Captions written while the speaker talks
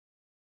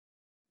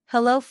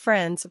Hello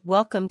friends,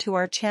 welcome to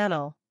our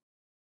channel.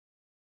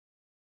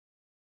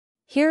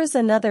 Here's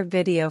another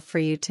video for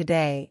you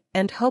today,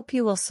 and hope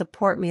you will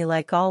support me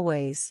like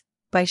always,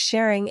 by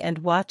sharing and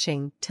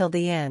watching till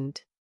the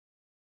end.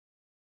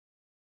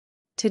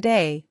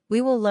 Today,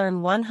 we will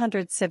learn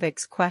 100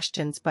 civics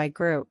questions by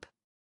group.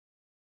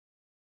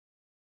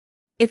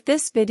 If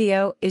this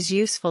video is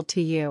useful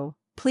to you,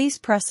 please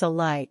press a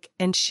like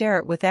and share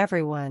it with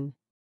everyone.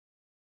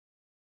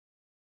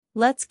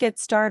 Let's get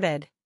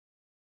started.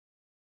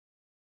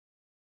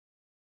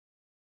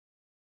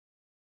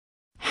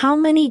 How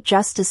many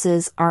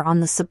justices are on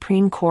the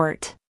Supreme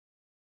Court?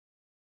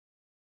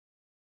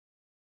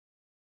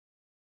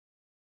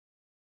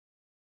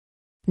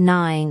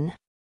 9.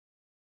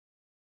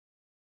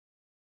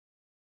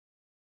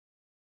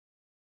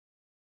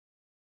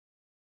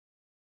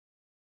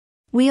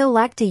 We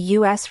elect a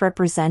U.S.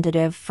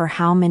 representative for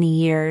how many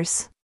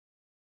years?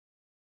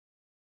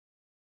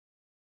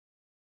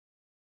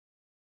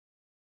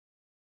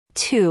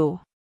 2.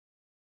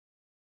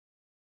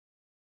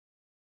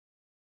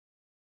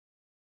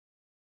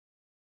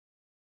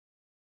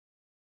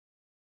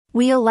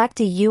 We elect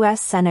a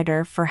U.S.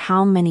 Senator for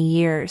how many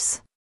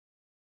years?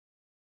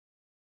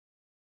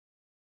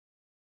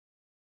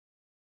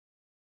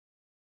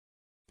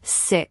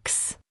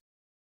 6.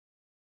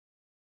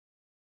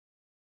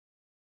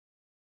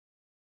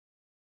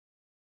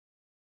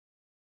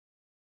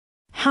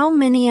 How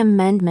many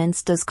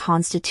amendments does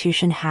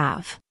Constitution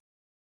have?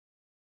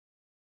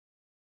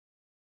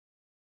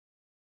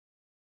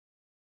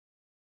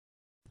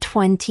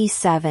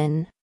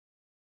 27.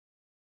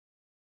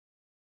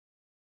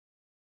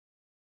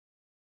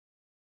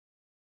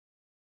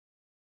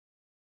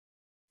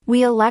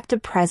 We elect a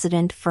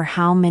president for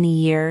how many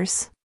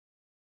years?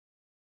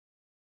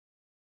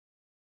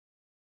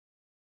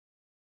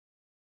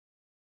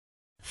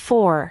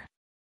 4.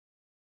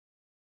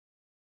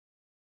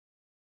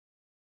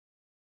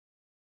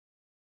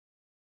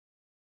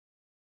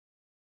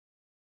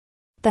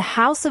 The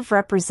House of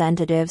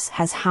Representatives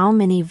has how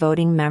many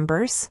voting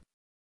members?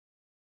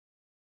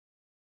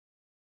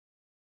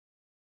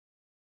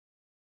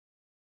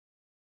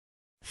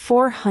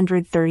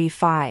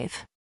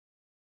 435.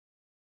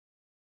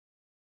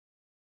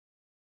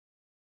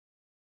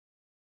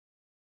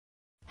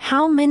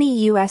 How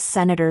many U.S.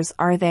 senators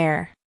are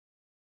there?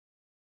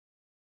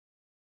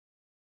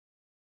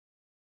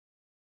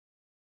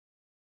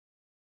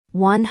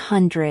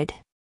 100.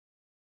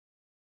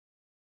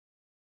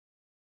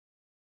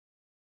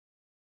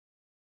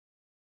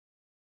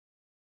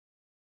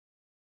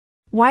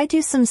 Why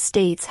do some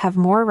states have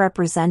more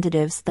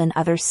representatives than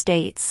other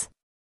states?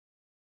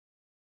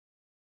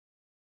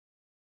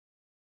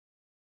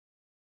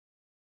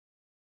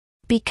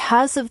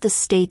 Because of the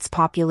state's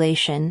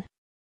population.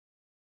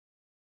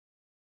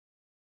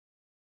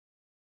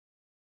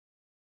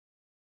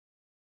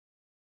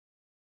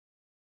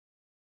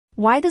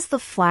 Why does the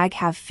flag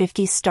have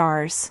 50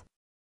 stars?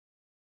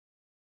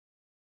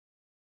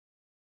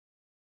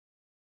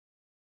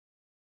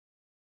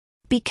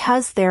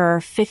 Because there are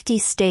 50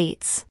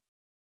 states.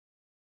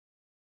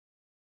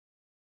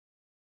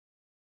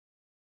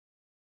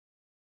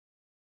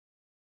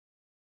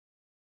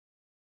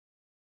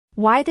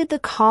 Why did the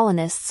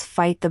colonists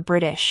fight the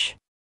British?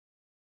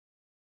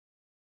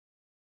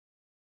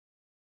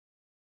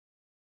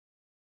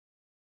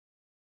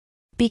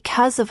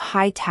 Because of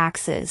high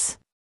taxes.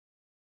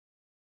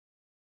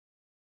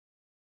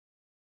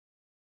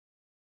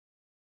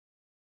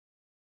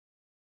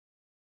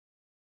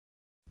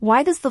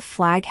 Why does the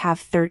flag have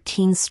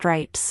 13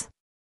 stripes?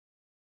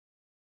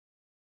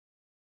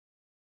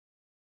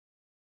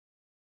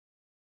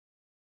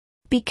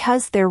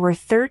 Because there were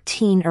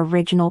 13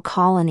 original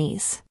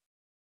colonies.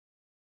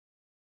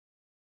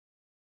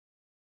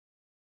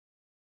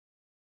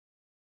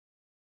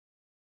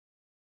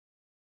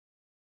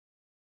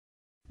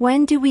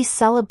 When do we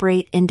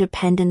celebrate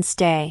Independence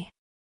Day?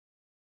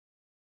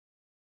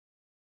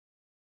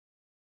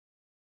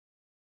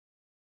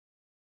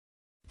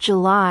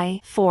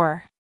 July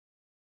 4.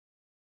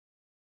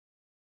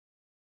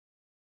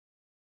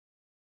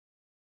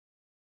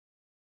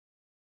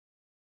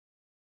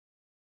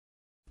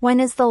 When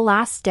is the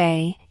last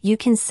day you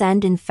can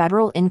send in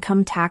federal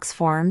income tax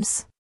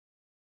forms?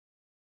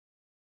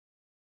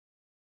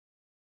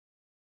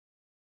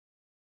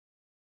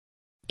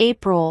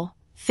 April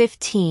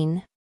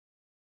 15.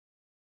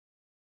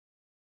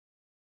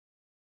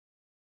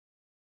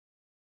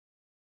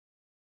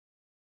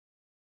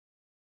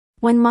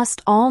 When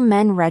must all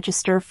men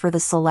register for the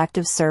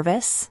Selective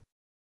Service?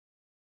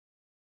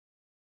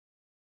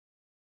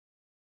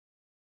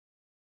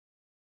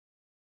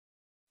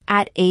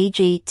 At age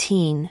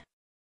 18.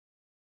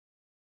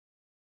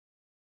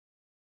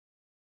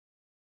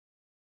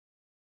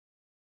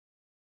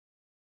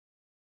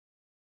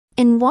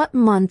 In what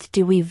month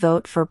do we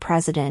vote for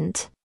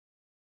president?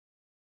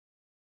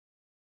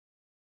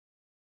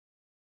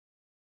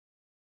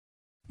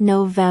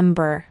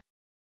 November.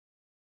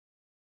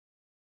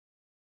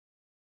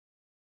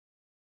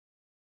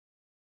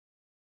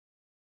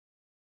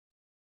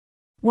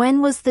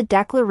 When was the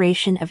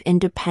Declaration of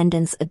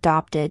Independence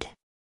adopted?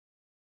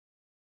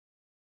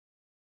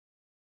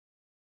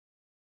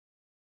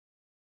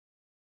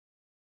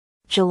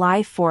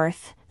 July 4,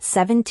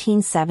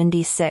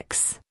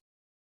 1776.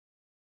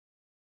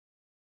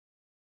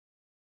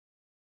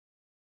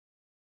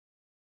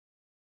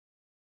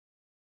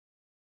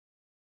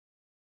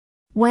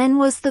 When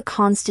was the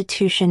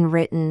Constitution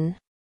written?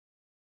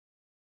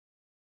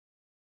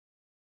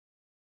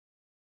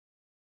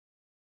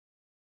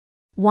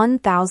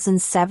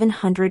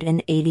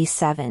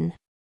 (1787).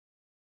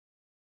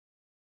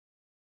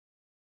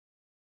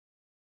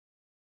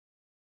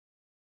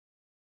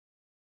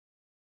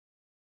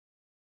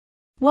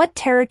 What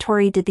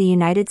territory did the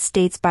United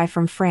States buy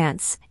from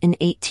France in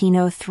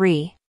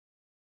 1803?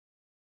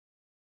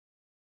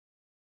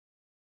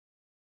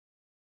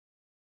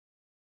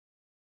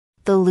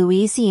 The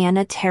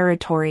Louisiana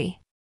Territory.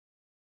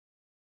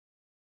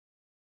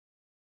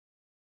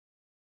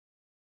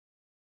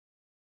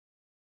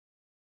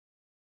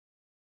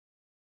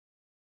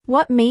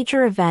 What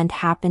major event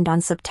happened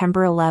on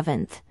September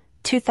 11,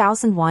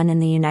 2001 in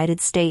the United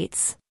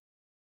States?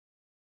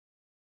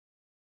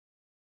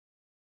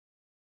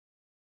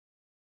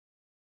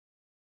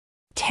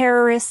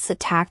 Terrorists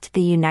attacked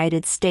the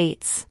United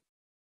States.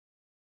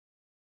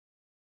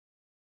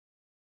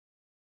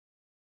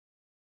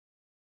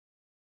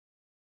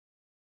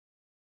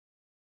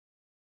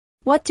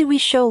 What do we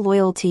show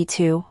loyalty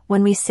to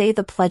when we say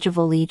the Pledge of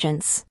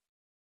Allegiance?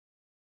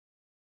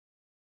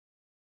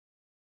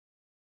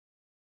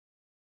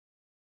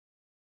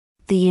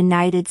 The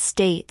United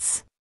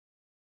States.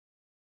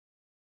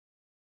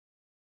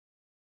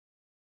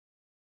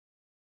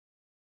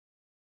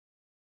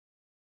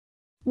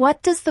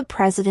 What does the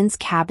President's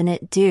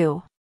Cabinet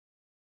do?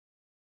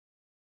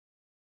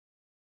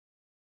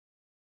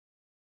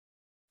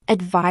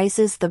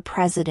 Advises the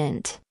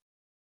President.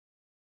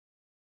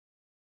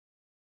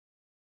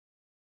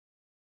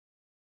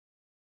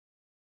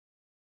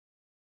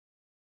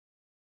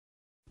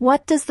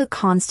 What does the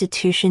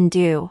Constitution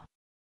do?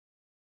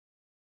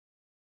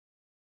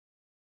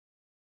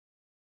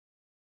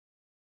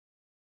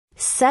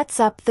 Sets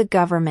up the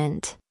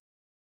government.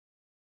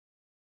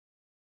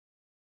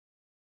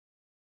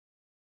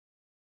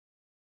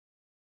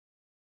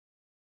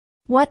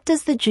 What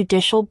does the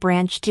judicial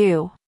branch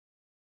do?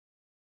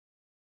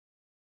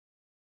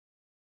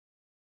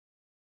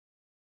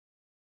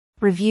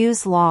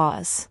 Reviews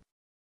laws.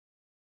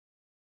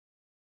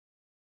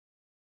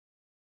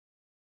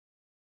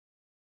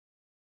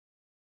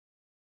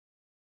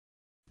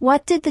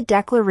 What did the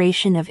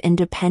Declaration of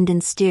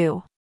Independence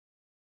do?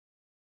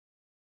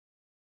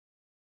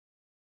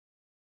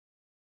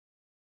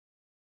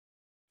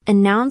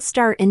 Announced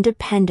our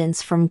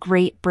independence from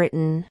Great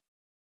Britain.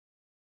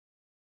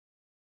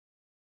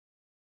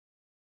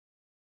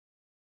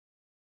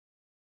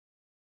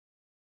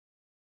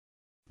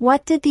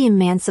 What did the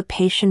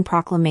Emancipation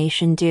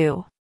Proclamation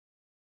do?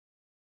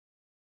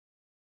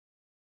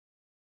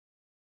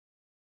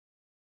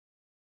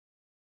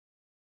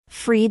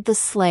 Freed the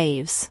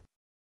slaves.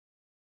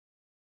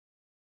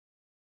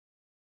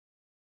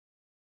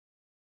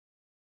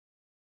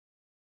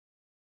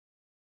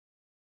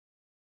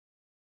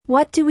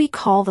 What do we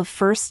call the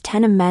first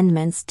 10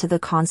 amendments to the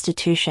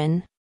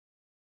Constitution?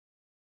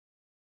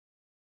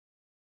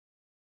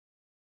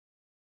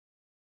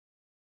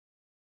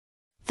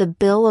 The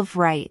Bill of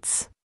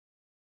Rights.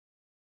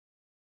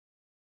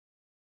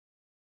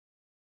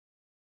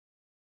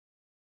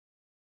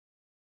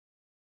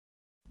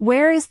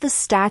 Where is the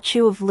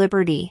Statue of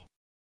Liberty?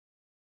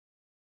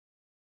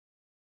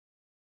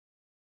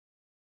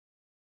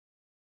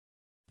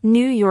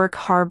 New York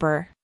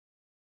Harbor.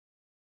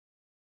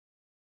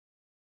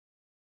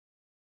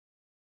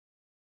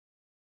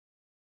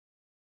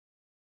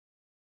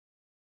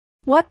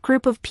 What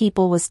group of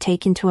people was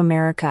taken to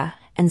America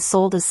and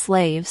sold as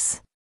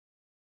slaves?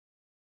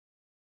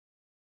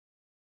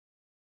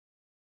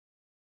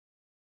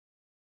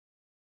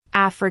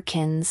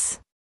 Africans.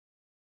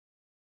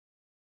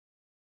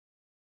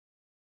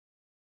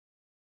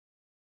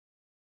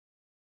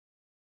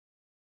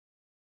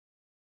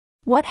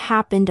 What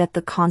happened at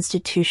the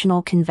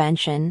Constitutional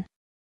Convention?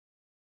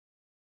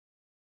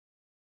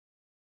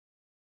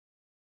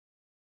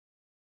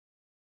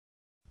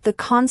 The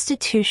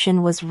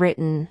Constitution was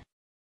written.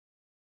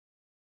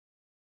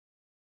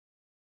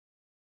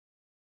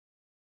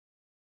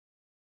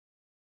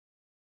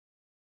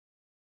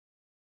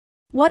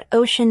 What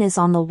ocean is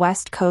on the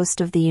west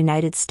coast of the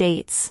United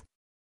States?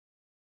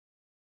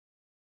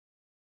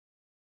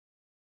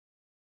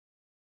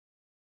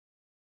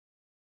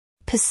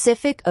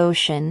 Pacific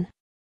Ocean.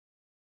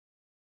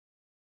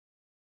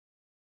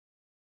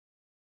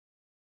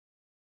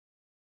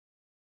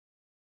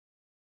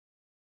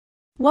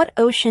 What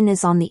ocean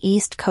is on the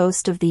east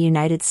coast of the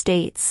United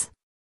States?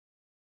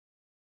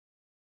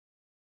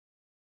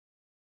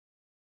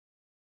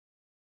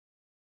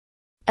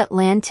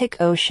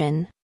 Atlantic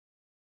Ocean.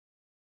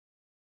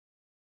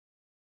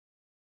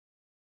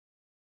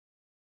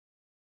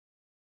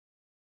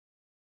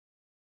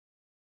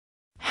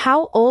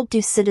 How old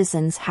do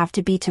citizens have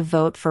to be to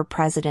vote for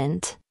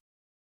president?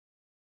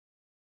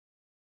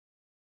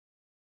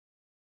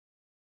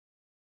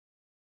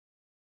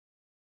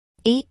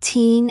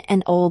 18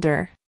 and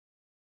older.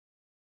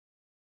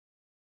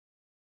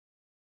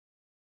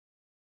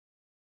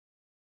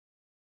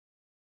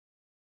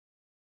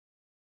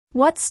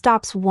 What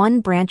stops one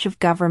branch of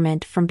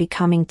government from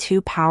becoming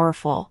too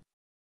powerful?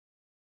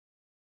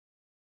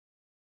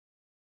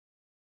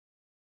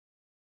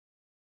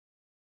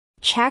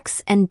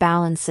 Checks and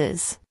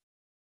balances.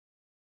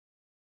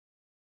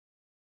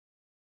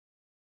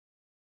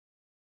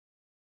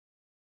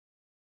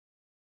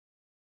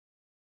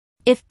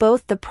 If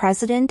both the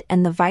president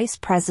and the vice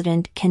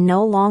president can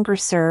no longer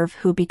serve,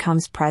 who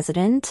becomes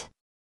president?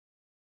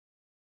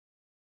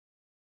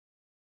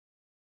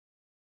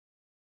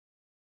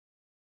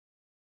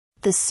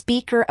 The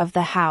Speaker of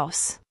the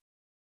House.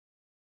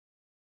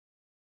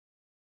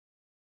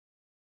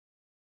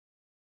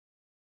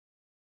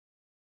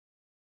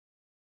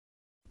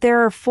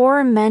 There are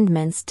 4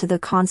 amendments to the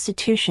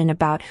Constitution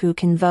about who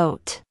can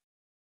vote.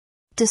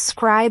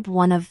 Describe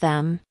one of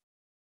them.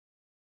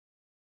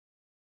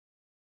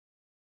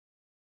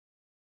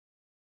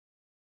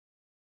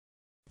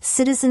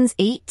 Citizens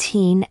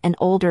 18 and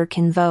older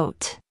can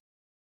vote.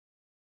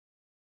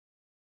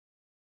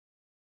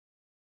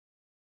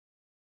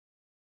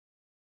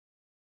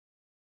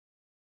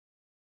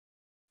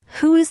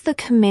 Who is the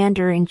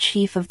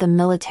commander-in-chief of the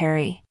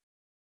military?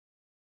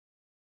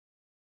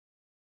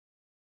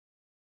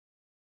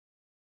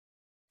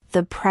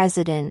 The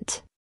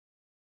president.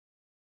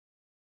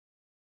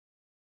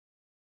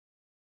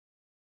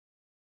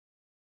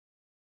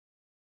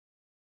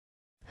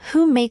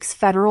 Who makes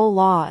federal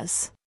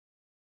laws?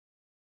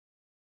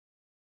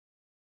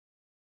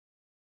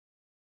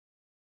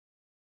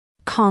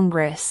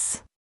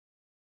 Congress.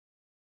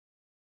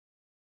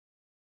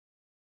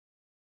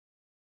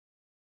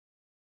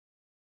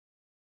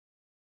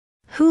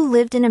 Who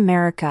lived in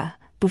America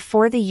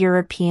before the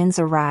Europeans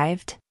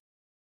arrived?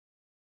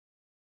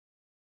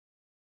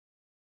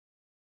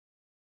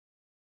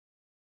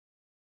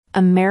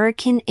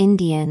 American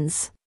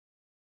Indians.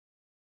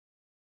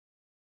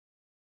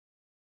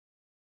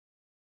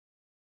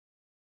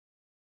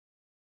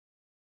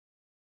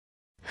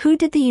 Who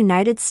did the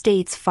United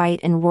States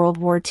fight in World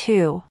War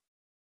II?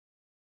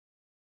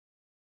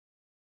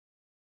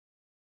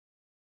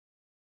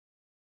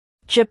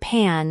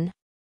 Japan,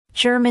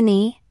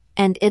 Germany,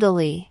 and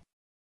Italy.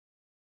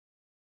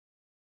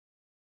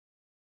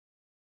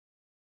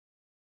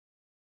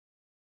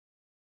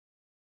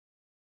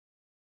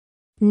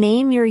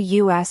 Name your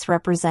U.S.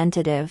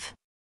 representative.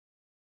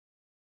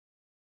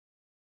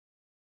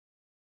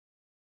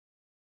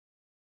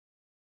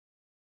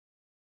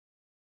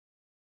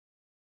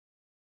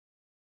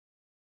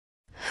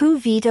 Who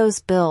vetoes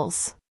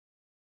bills?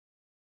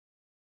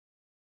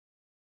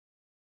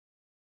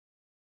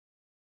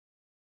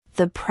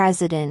 The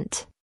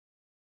president.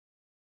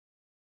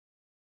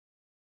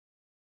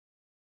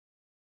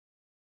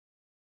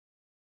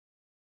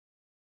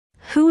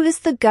 Who is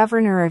the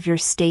governor of your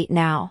state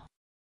now?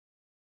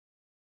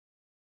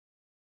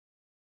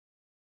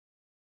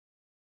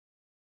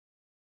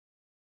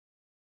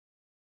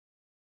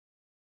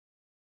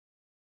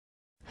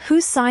 Who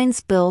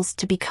signs bills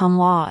to become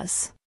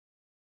laws?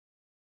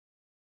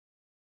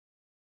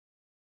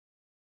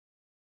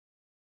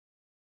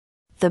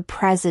 The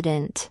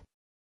president.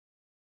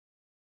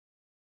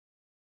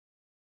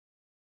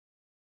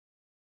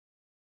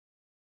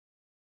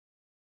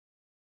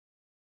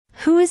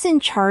 Who is in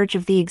charge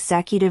of the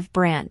executive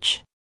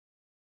branch?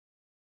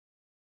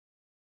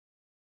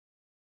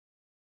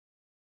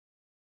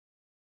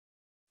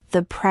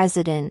 The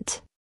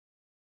president.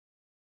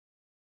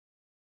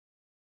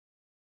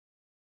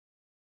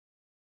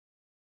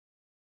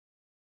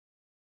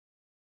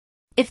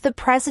 If the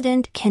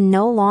president can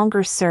no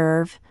longer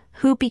serve,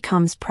 who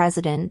becomes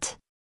president?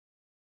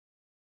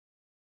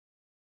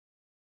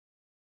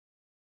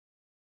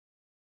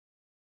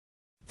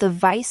 The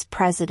vice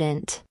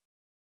president.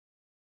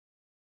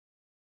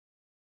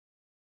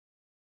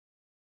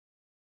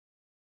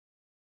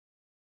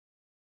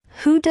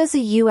 Who does a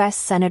U.S.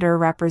 Senator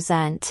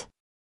represent?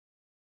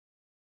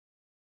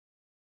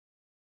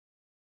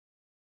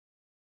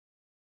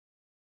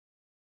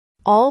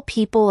 All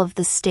people of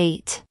the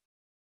state.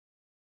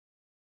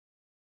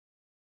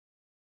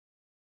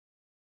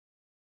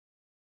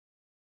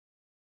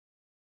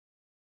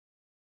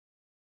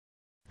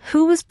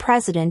 Who was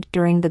president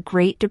during the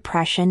Great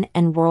Depression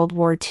and World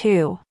War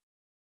II?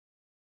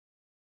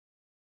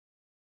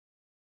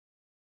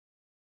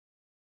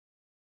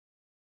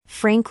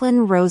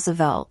 Franklin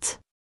Roosevelt.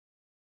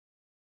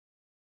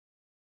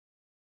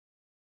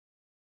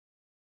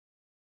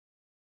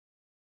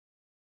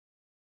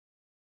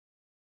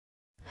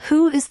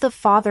 Who is the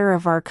father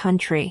of our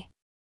country?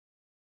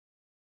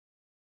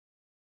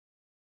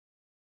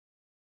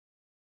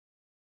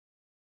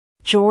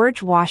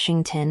 George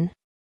Washington.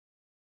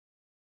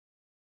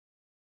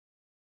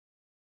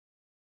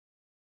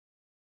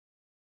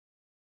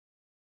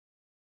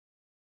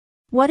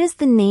 What is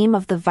the name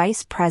of the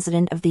Vice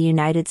President of the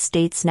United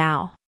States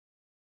now?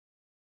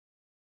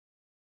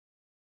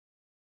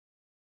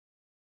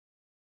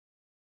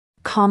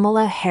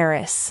 Kamala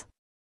Harris.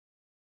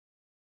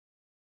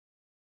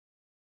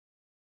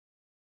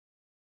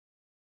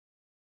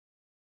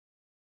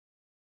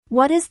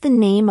 What is the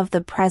name of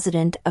the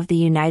President of the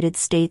United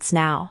States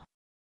now?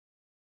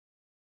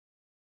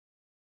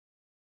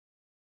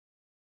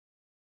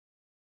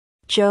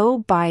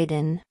 Joe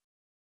Biden.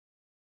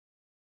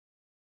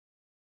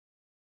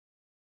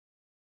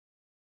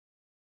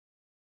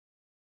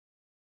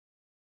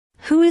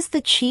 Who is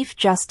the Chief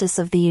Justice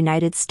of the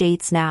United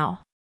States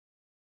now?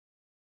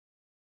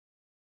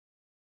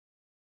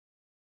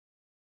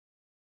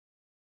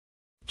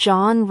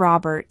 John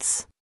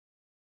Roberts.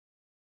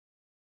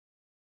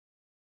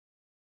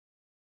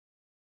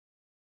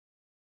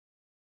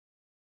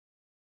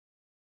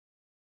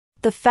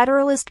 The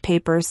Federalist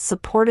Papers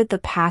supported the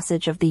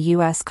passage of the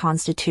U.S.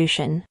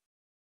 Constitution.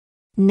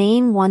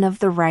 Name one of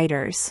the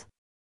writers.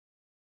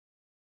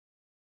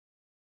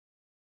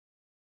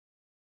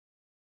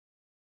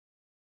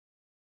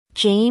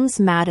 James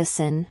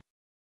Madison.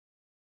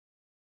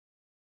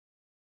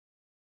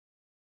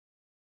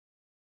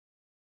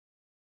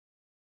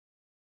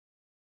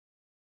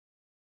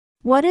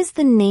 What is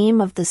the name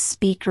of the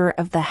Speaker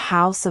of the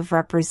House of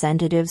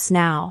Representatives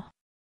now?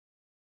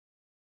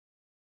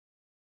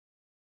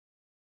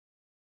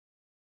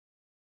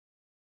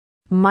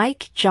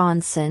 Mike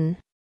Johnson.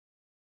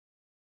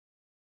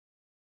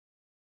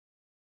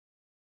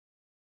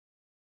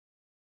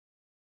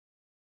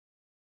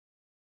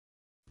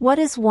 What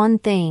is one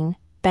thing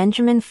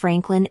Benjamin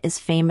Franklin is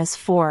famous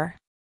for?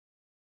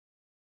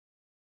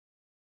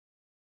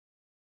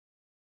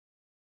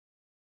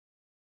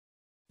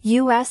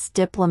 U.S.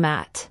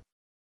 diplomat.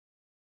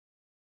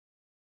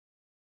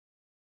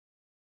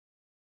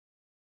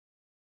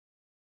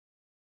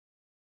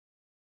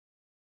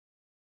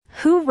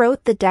 Who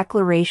wrote the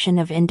Declaration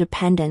of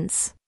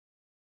Independence?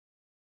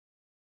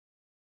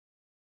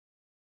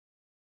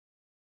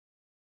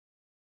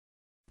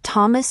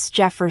 Thomas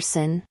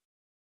Jefferson.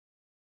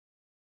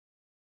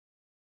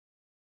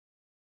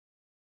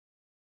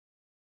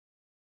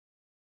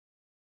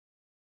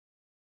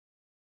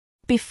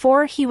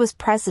 Before he was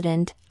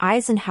president,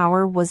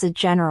 Eisenhower was a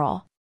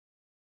general.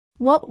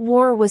 What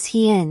war was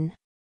he in?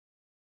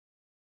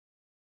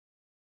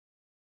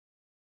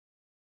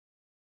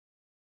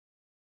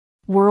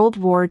 World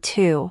War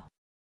II.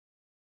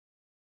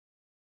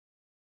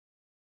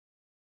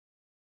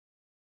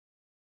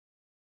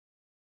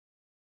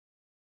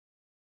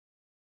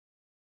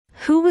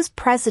 Who was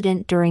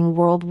president during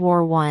World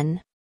War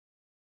I?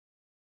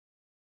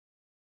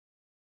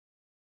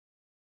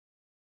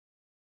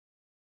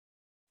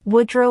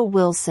 Woodrow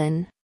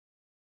Wilson.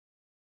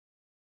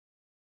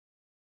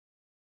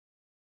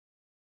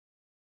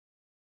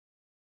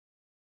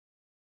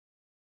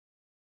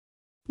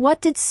 What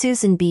did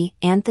Susan B.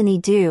 Anthony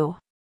do?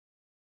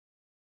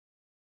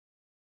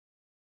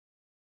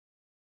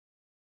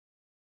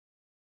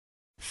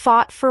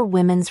 Fought for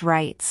women's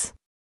rights.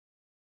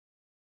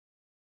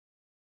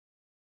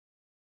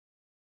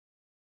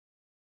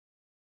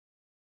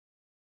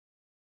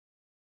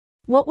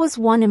 What was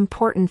one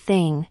important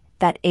thing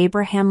that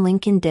Abraham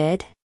Lincoln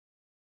did?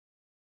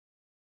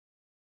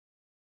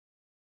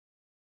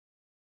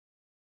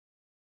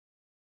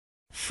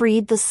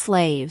 Freed the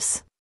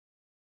slaves.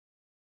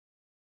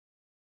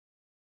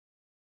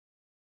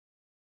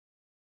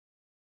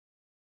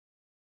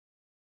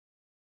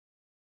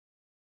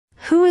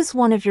 Who is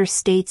one of your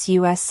state's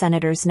U.S.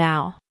 senators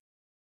now?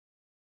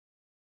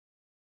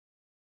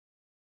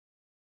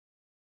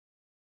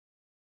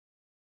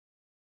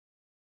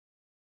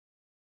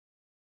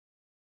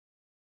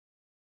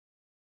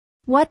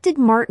 What did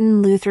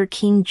Martin Luther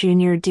King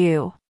Jr.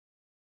 do?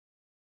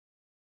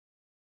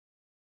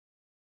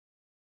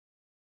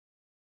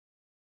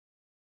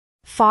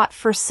 Fought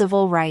for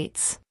civil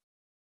rights.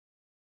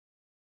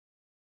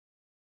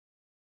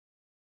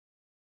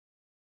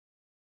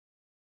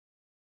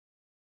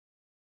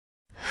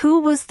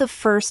 Who was the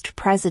first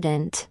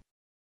president?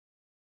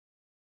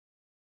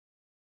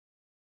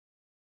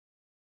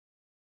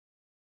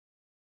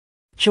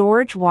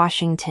 George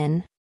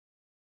Washington.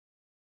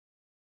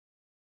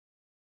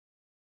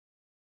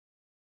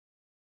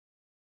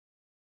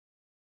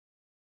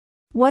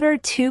 What are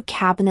two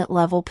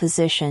cabinet-level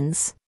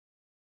positions?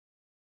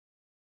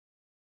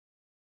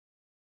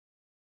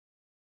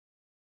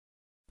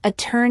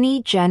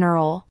 Attorney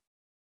General.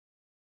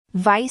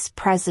 Vice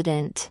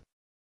President.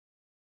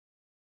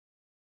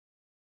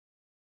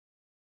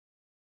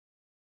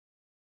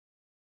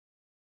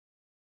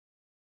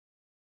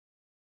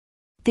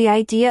 The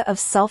idea of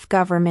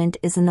self-government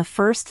is in the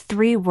first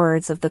 3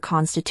 words of the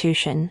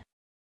Constitution.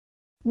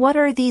 What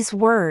are these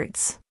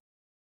words?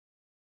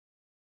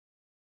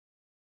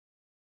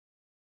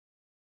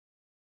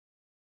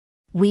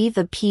 We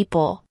the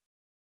people.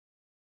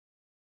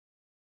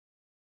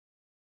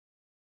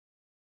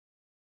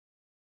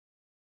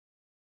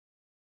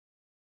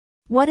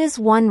 What is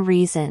one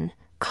reason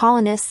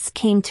colonists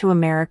came to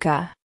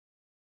America?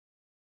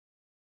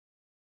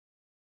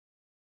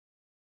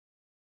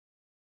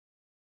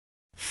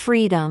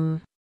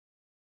 Freedom.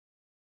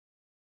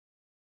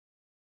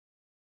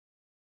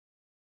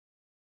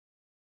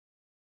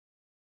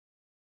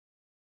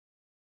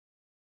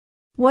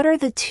 What are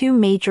the two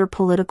major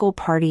political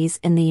parties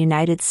in the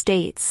United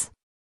States?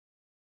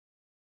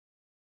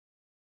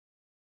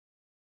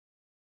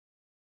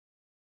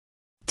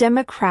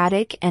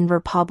 Democratic and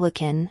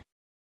Republican.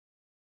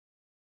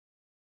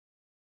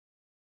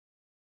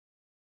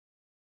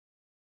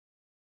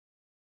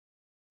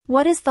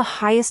 What is the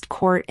highest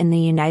court in the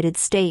United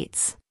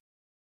States?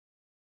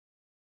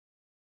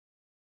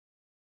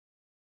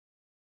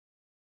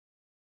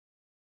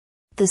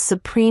 The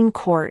Supreme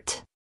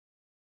Court.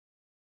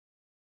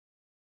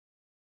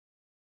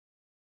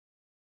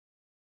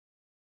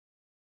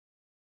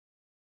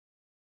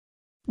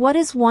 What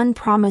is one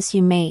promise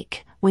you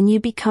make when you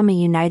become a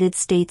United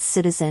States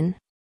citizen?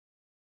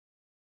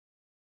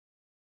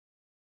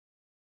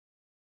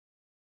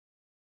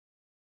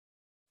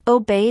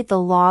 Obey the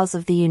laws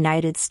of the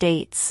United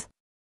States.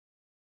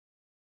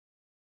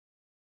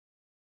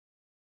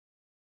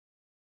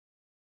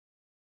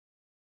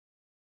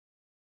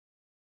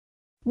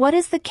 What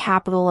is the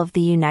capital of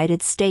the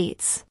United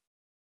States?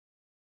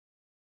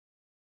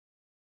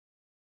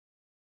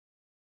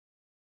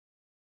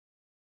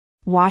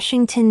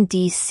 Washington,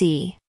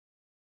 D.C.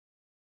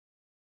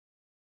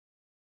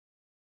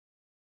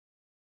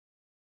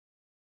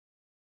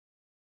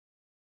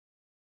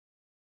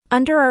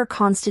 Under our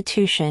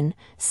Constitution,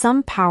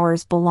 some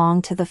powers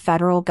belong to the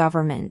federal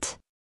government.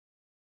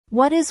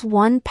 What is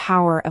one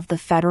power of the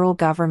federal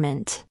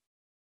government?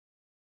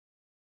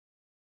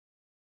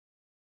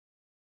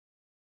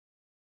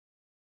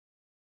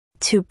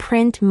 To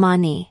print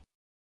money.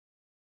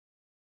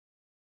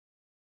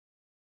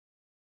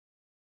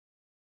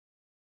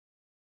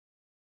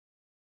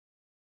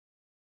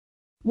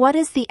 What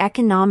is the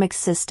economic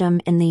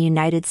system in the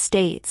United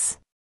States?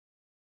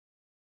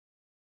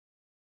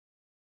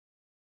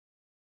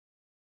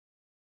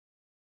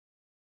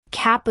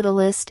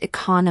 Capitalist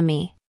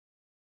economy.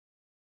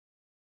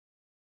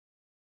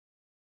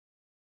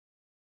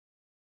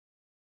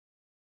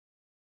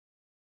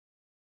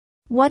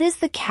 What is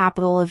the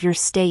capital of your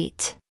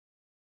state?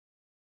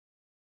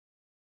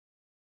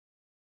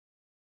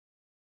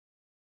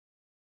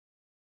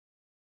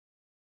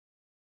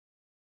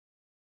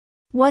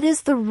 What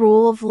is the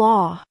rule of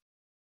law?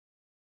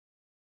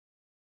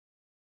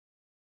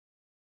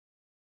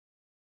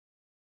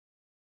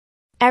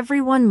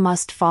 Everyone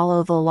must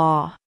follow the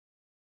law.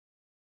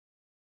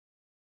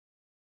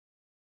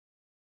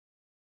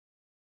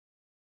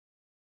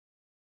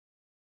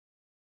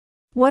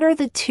 What are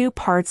the two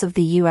parts of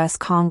the U.S.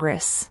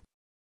 Congress?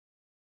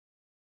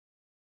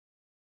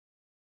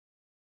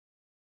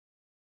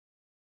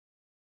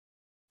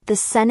 The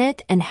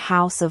Senate and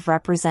House of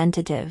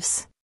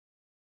Representatives.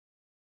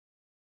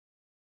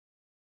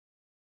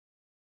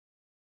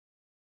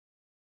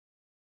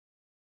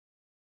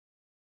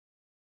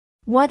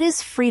 What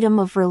is freedom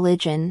of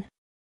religion?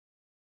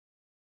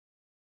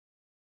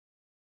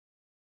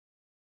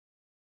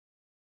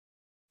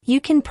 You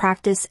can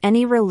practice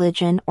any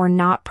religion or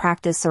not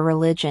practice a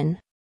religion.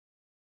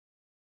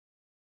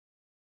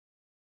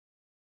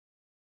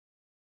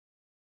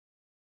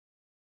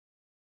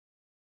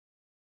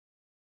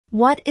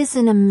 What is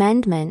an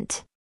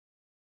amendment?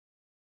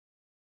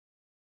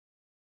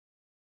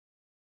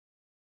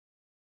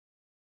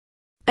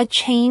 A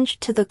change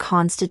to the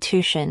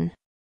Constitution.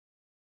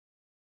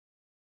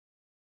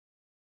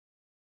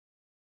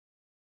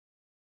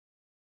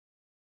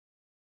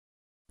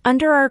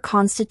 Under our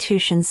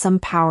Constitution, some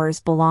powers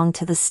belong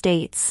to the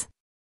states.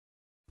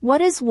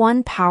 What is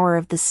one power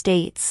of the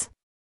states?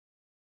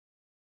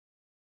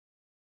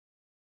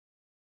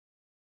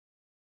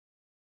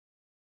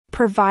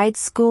 Provide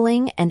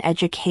schooling and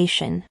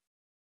education.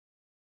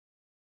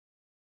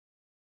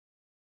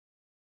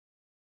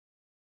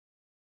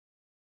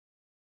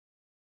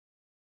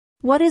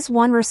 What is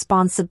one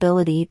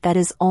responsibility that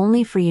is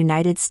only for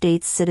United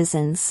States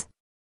citizens?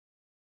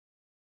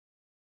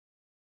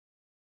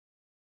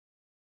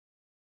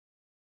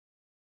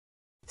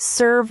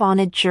 Serve on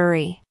a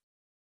jury.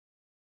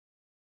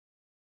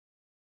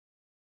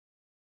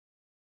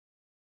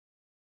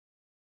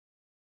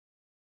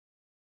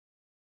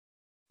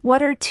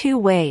 What are two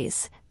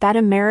ways that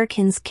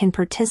Americans can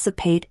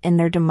participate in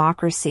their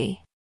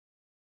democracy?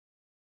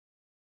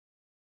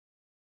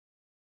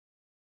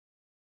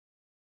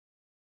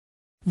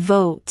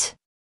 Vote.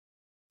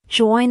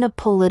 Join a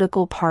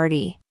political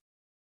party.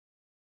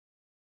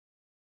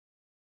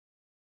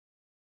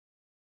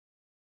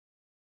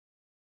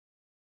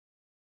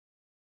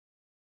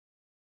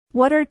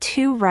 What are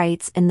two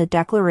rights in the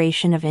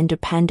Declaration of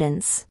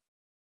Independence?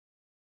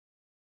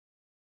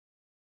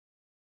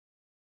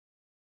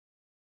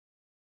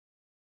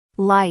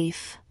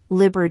 Life,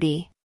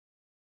 liberty.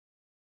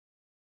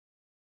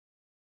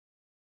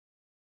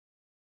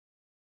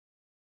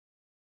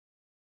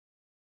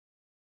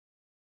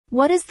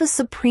 What is the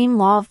supreme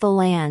law of the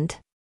land?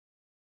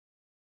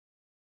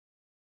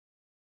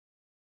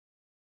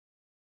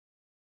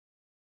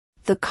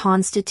 The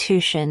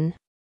Constitution.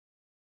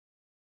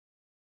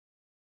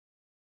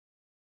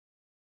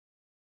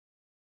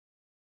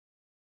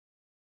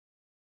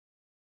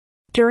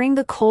 During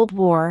the Cold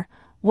War,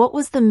 what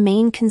was the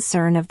main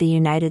concern of the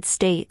United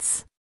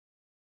States?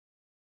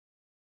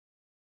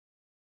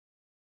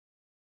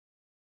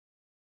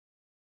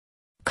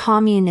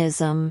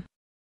 Communism.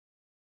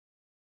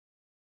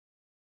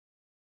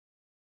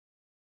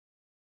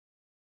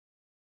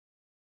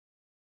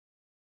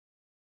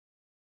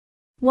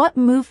 What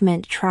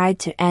movement tried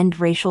to end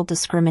racial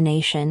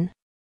discrimination?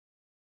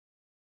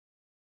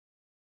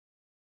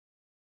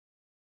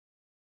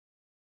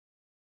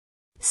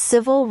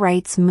 Civil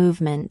rights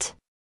movement.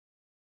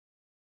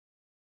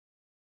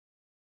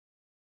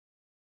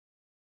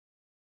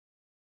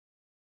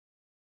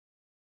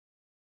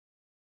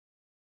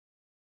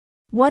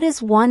 What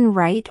is one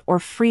right or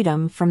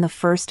freedom from the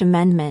First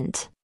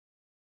Amendment?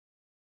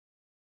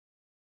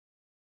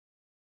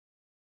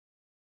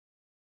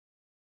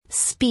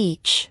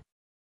 Speech.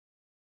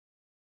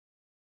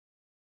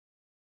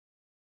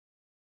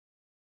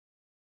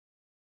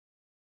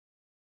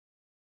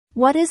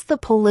 What is the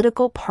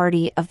political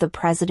party of the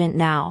president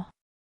now?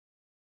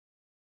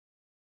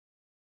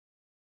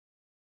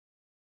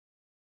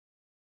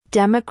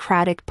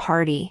 Democratic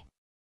Party.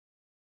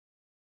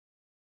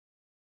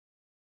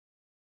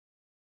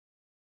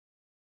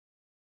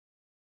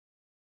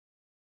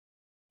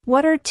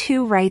 What are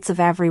two rights of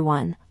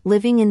everyone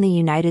living in the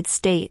United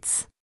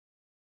States?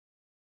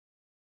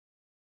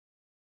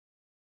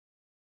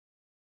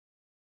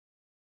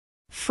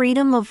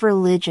 Freedom of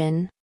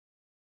religion.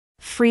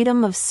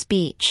 Freedom of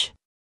speech.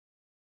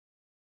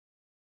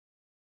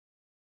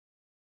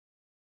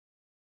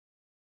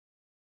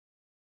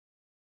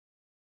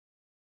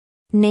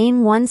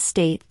 Name one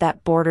state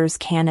that borders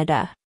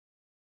Canada.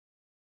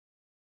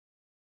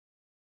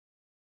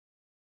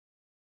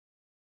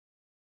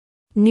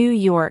 New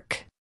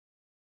York.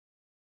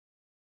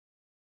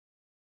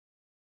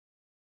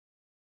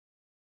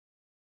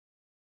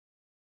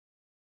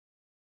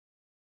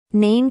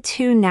 Name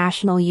two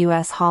national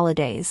U.S.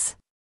 holidays.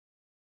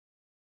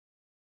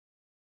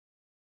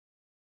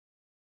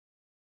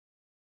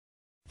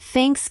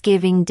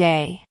 Thanksgiving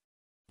Day.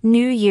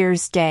 New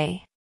Year's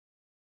Day.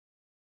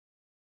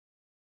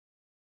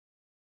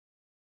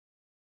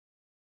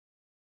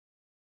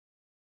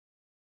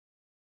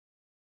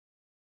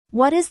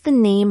 What is the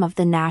name of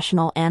the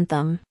national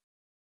anthem?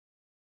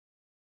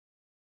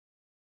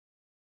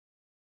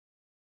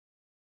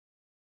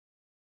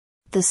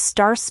 The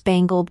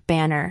Star-Spangled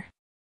Banner.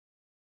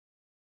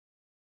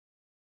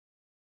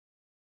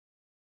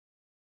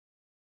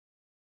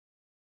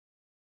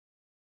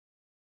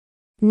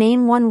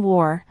 Name one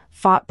war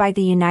fought by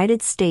the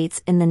United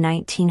States in the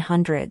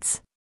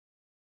 1900s.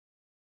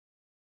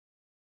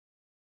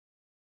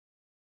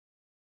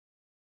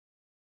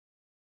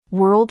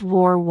 World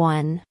War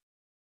I.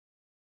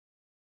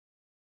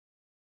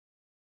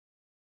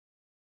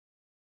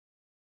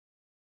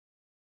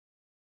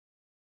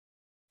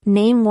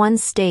 Name one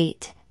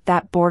state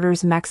that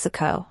borders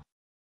Mexico.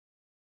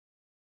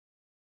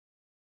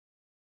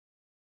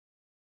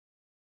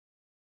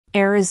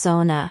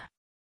 Arizona.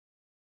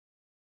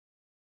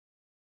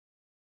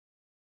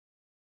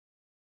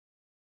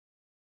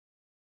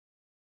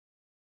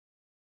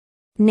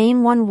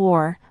 Name one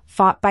war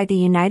fought by the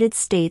United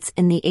States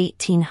in the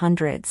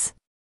 1800s.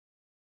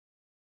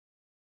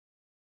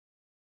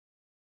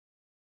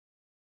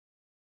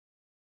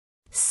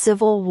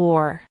 Civil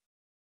War.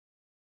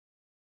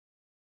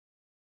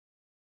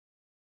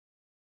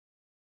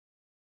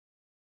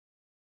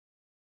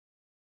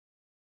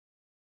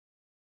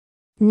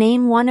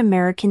 Name one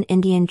American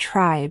Indian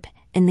tribe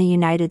in the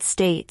United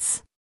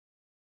States.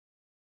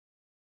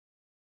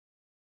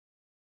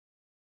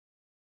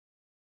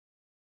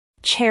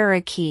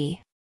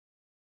 Cherokee.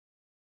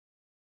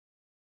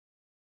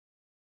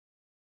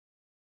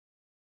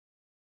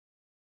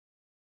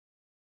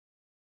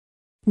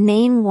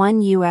 Name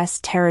one U.S.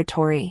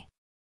 territory.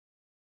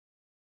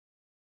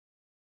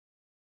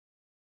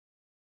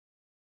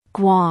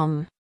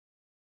 Guam.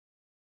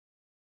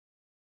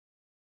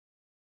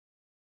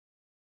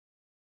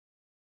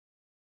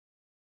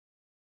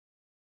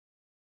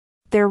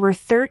 There were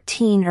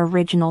 13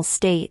 original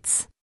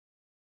states.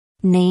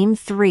 Name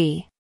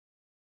 3.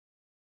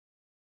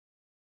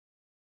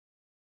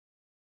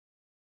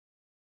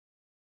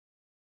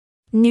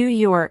 New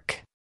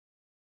York,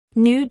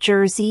 New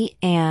Jersey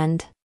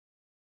and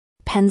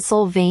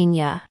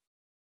Pennsylvania.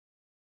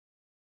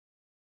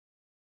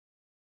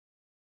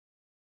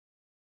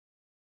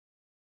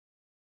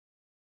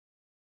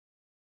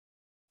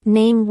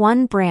 Name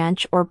one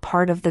branch or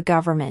part of the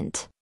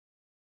government.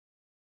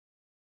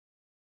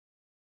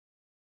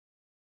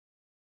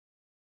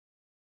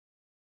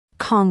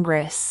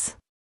 Congress.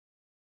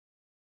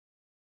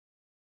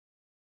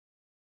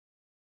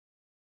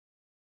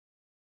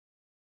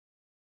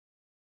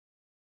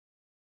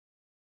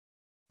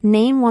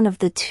 Name one of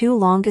the 2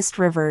 longest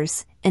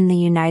rivers in the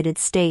United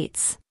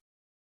States.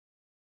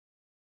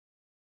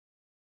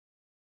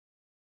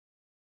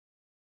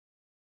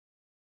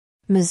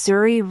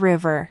 Missouri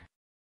River.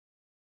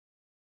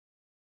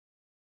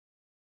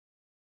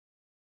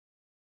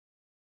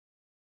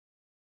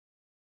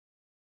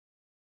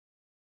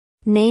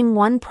 Name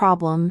one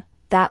problem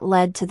that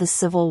led to the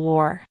Civil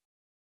War.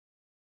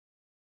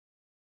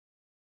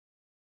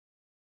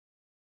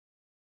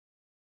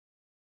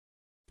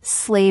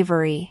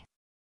 Slavery.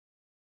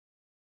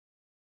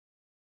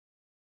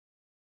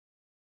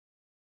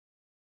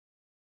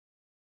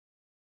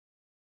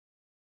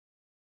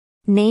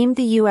 Name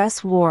the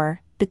U.S.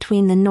 war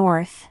between the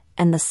North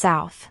and the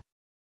South.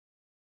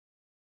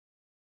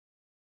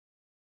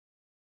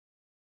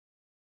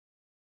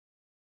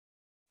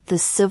 The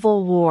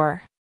Civil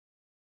War.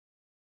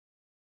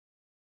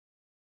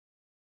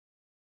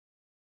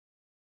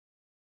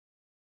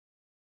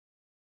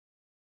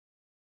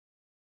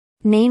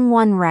 Name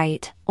one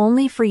right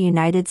only for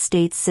United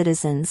States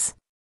citizens.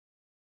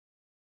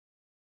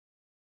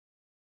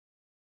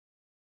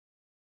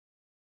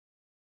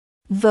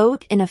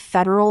 Vote in a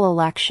federal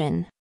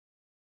election.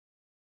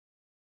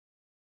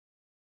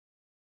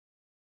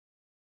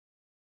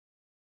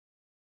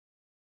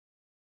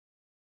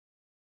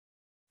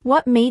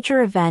 What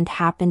major event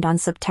happened on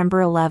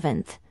September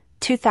 11,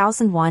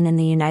 2001 in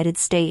the United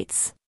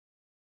States?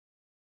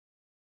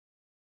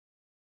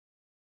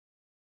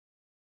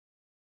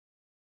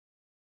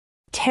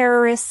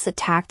 Terrorists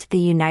attacked the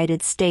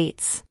United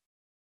States.